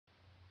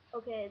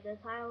Okay, the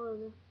title of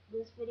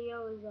this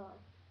video is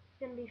it's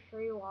gonna be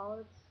free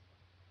wallets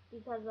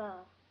because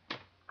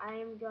I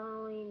am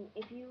going,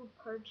 if you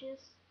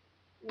purchase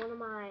one of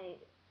my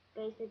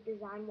basic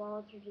design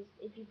wallets, or just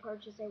if you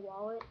purchase a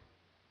wallet,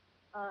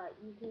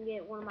 you can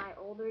get one of my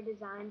older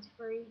designs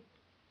free.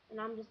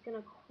 And I'm just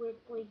gonna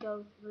quickly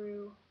go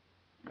through,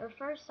 or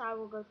first I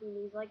will go through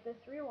these. Like the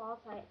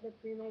the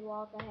pre-made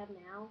wallets I have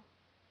now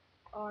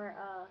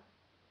are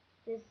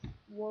this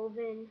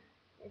woven,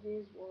 it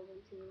is woven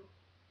too,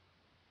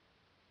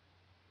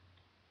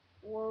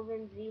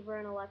 woven zebra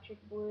and electric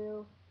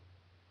blue,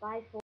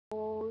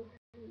 bifold,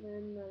 and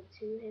then the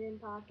two hidden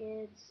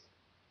pockets,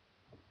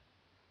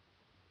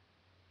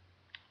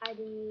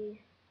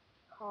 ID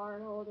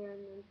card holder,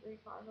 and then three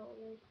card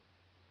holders.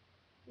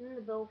 And then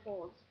the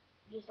billfolds,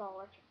 just all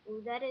electric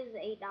blue. That is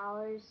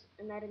 $8,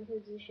 and that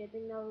includes the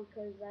shipping though,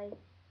 because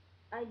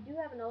I do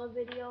have another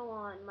video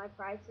on my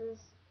prices,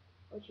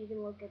 which you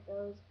can look at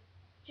those.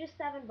 Just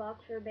 $7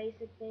 for a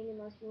basic thing,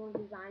 unless you want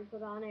design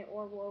put on it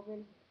or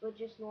woven, but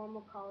just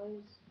normal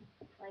colors.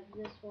 Like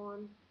this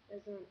one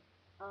isn't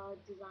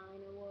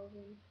design or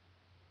woven.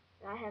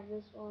 And I have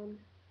this one,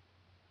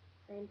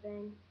 same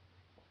thing.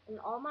 And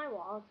all my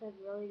wallets have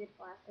really good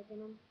plastic in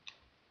them,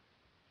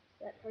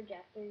 except for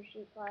projector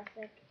sheet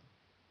plastic.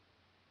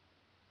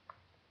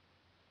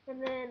 And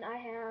then I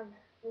have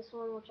this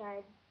one, which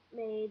I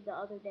made the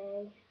other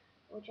day,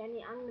 which I'm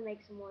gonna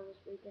make some more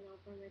this weekend. I'll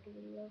probably make a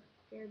video.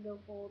 Here,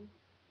 billfold,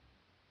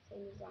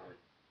 same design.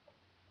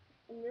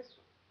 And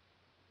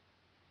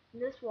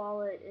this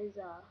wallet is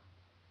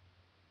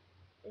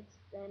it's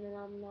thin, and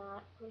I'm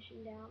not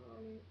pushing down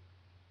on it.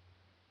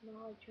 I'm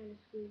not like trying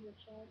to squeeze it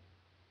shut.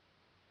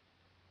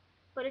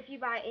 But if you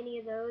buy any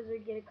of those or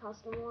get a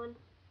custom one,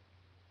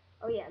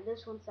 oh yeah,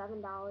 this one's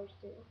 $7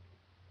 too.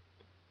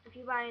 If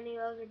you buy any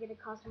of those or get a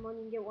custom one,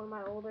 you can get one of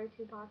my older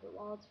 2-pocket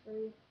wallets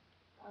free.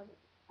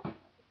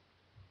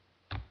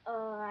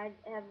 I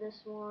have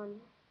this one.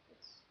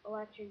 It's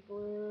electric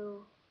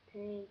blue,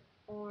 pink,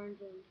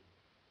 orange, and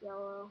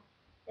yellow.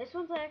 This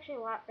one's actually a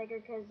lot bigger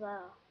because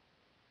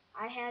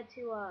I had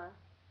to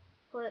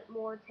put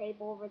more tape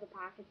over the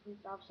pockets and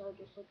stuff, so it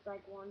just looks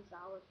like one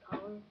solid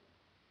color.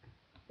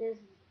 This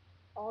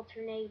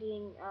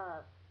alternating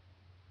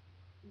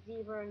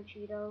zebra and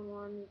Cheeto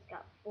one, it's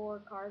got 4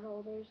 card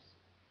holders.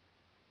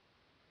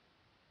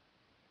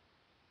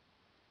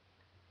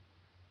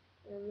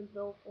 And the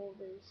billfold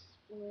is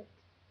split.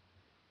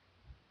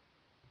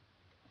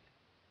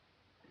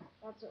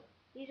 That's it.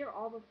 These are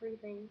all the free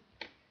things.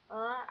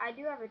 I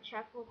do have a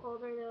checkbook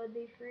holder that would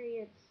be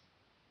free.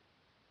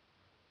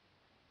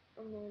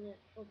 And then it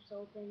flips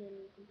open, and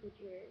you can put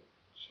your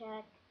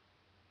check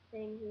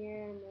thing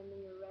here, and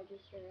then your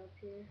register up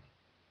here.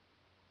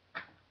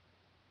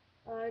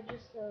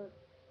 Just a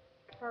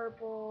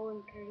purple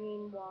and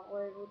green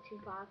wallet with 2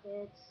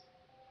 pockets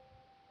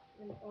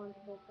and orange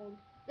billfold.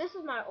 This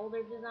is my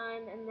older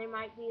design, and they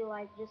might be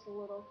like just a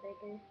little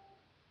thicker.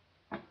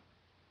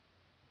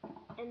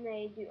 And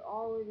they do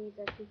all of these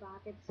have 2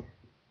 pockets.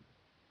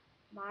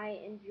 My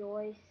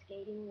Enjoy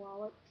skating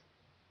wallet,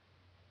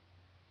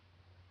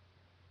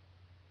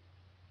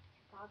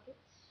 2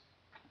 pockets.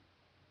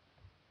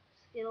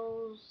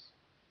 Skittles,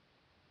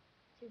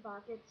 2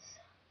 pockets.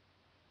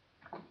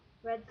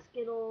 Red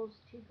Skittles,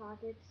 2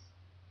 pockets.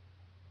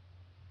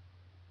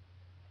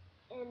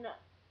 And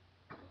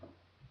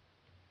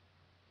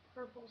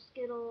purple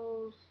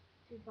Skittles,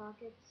 2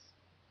 pockets.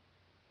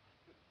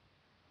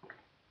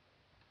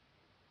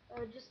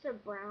 Just a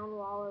brown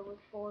wallet with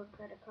 4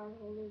 credit card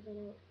holders in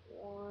it.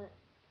 One,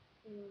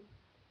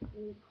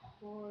 new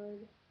card.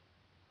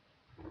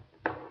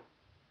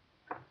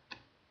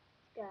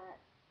 It's got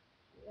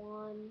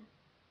 1,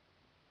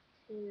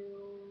 2,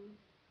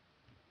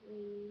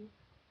 3,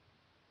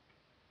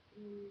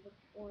 and the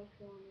 4th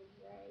one is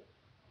right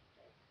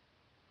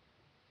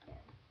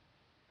there.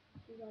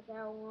 So you got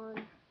that one.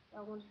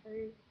 That one's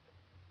free.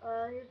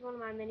 Here's one of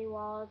my mini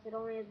wallets. It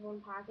only has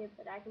 1 pocket,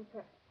 but I can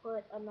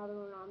put another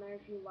one on there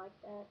if you like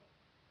that.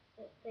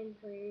 Thing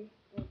free.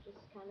 It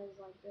just kind of is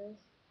like this.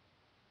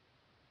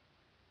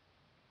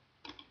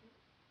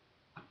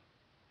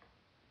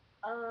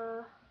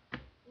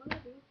 What do I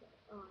do with it?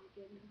 Oh my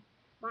goodness.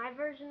 My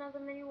version of the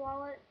mini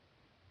wallet,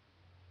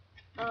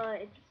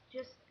 it's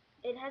just,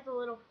 it has a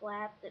little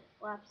flap that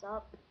flaps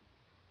up,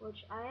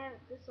 which I have,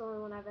 this is the only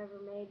one I've ever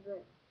made,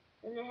 but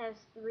then it has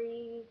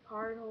 3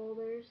 card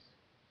holders.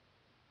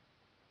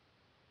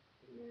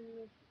 And then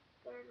the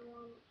 3rd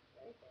one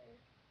right there.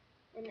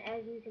 And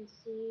as you can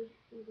see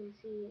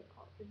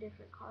all the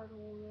different card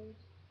holders.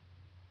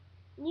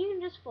 And you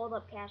can just fold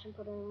up cash and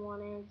put it in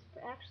one, and it's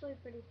actually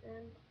pretty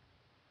thin.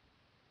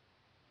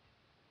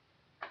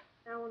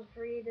 That one's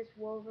free, this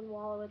woven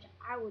wallet, which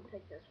I would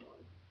pick this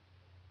one,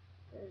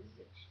 because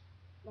it's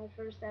my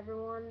first ever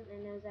one,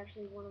 and it was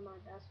actually one of my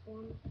best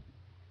ones.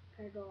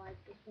 I go like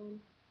this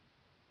one.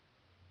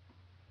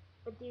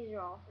 But these are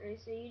all free,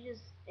 so you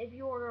just, if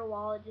you order a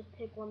wallet, just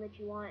pick one that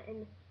you want,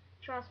 and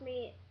trust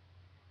me,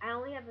 I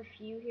only have a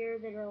few here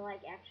that are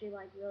like actually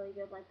like really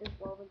good. Like this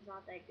woven's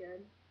not that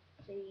good.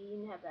 So you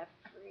can have that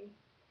for free.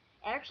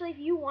 Actually, if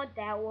you want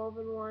that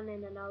woven one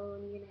and another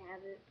one, you can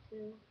have it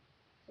too.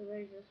 So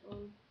there's this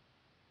one.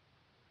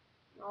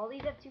 All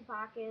these have 2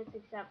 pockets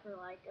except for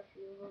like a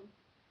few of them,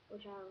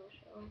 which I will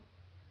show.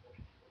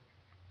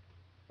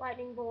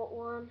 Lightning bolt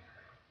one.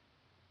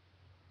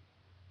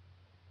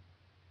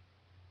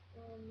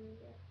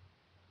 Yeah,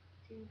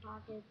 2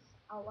 pockets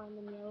outlined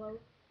in yellow.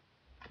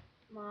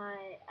 My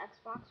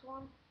Xbox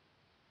one.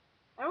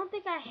 I don't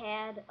think I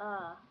had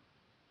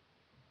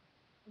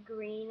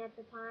green at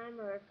the time,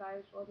 or if I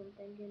just wasn't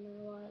thinking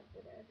or what,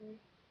 whatever.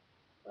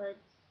 But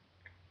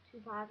 2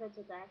 pockets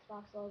with the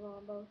Xbox logo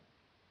on both.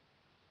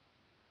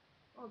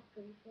 Oh, it's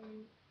pretty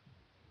funny.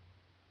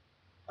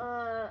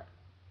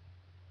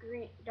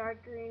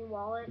 Dark green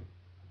wallet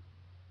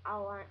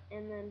outline,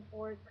 and then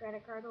 4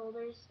 credit card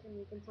holders, and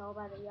you can tell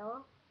by the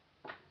yellow.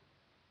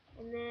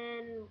 And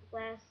then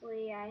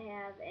lastly, I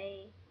have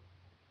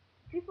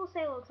people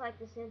say it looks like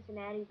the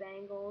Cincinnati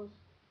Bengals,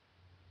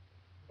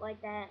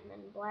 like that, and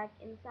then black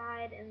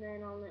inside, and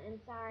then on the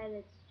inside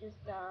it's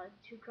just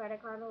 2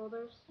 credit card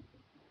holders,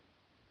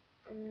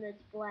 and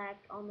it's black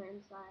on the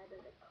inside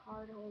of the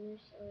card holders,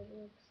 so it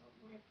looks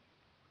something like,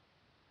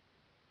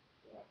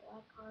 yeah,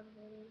 black card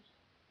holders.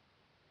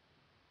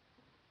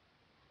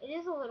 It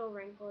is a little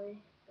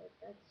wrinkly, but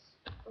that's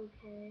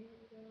okay,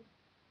 I guess.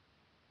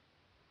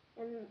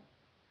 And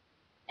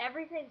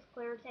everything's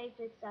clear taped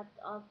except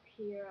up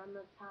here on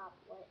the top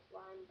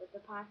line, but the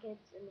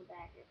pockets in the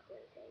back are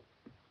clear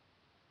taped.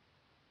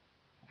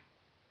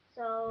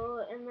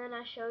 So, and then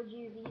I showed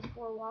you these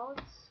 4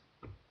 wallets,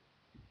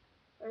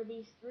 or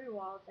these 3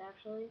 wallets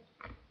actually,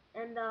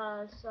 and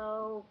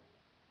so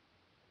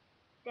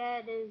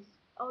that is,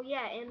 oh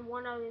yeah, and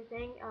one other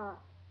thing,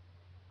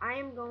 I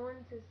am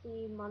going to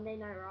see Monday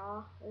Night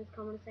Raw. It's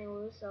coming to St.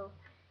 Louis, so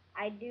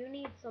I do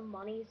need some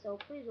money, so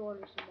please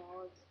order some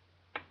wallets.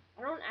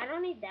 I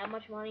don't need that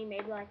much money,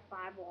 maybe like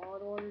 5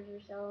 wallet orders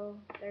or so,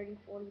 30,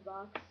 40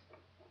 bucks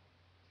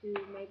to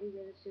maybe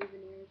get a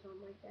souvenir or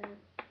something like that.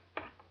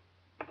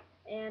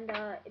 And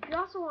if you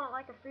also want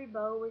like a free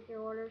bow with your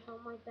order or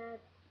something like that,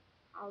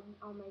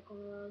 I'll make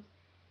one of those.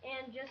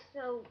 And just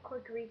so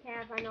quick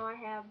recap, I know I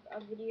have a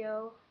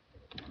video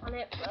on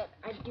it, but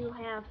I do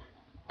have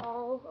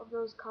all of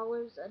those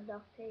colors of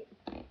duct tape,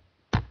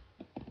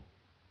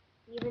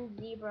 even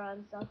zebra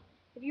and stuff.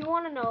 If you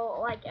want to know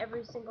like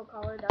every single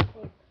color duct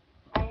tape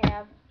I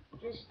have,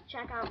 just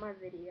check out my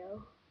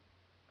video,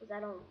 because I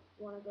don't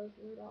want to go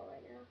through it all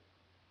right now.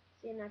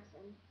 See you next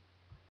time.